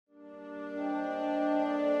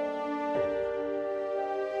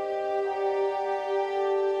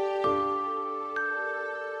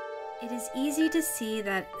it is easy to see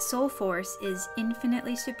that soul force is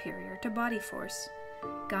infinitely superior to body force.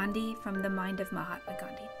 Gandhi from the mind of Mahatma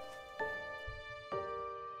Gandhi.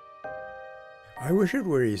 I wish it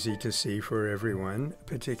were easy to see for everyone,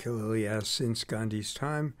 particularly as since Gandhi's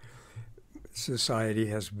time, society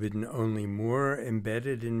has been only more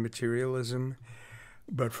embedded in materialism.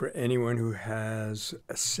 But for anyone who has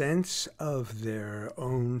a sense of their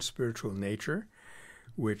own spiritual nature,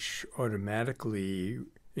 which automatically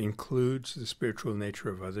includes the spiritual nature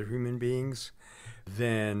of other human beings,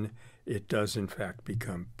 then it does in fact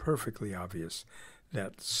become perfectly obvious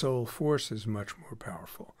that soul force is much more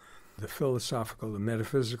powerful. The philosophical, the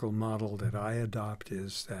metaphysical model that I adopt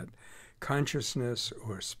is that consciousness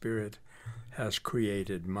or spirit has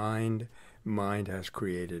created mind, mind has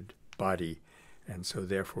created body, and so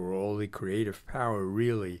therefore all the creative power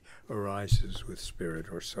really arises with spirit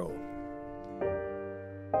or soul.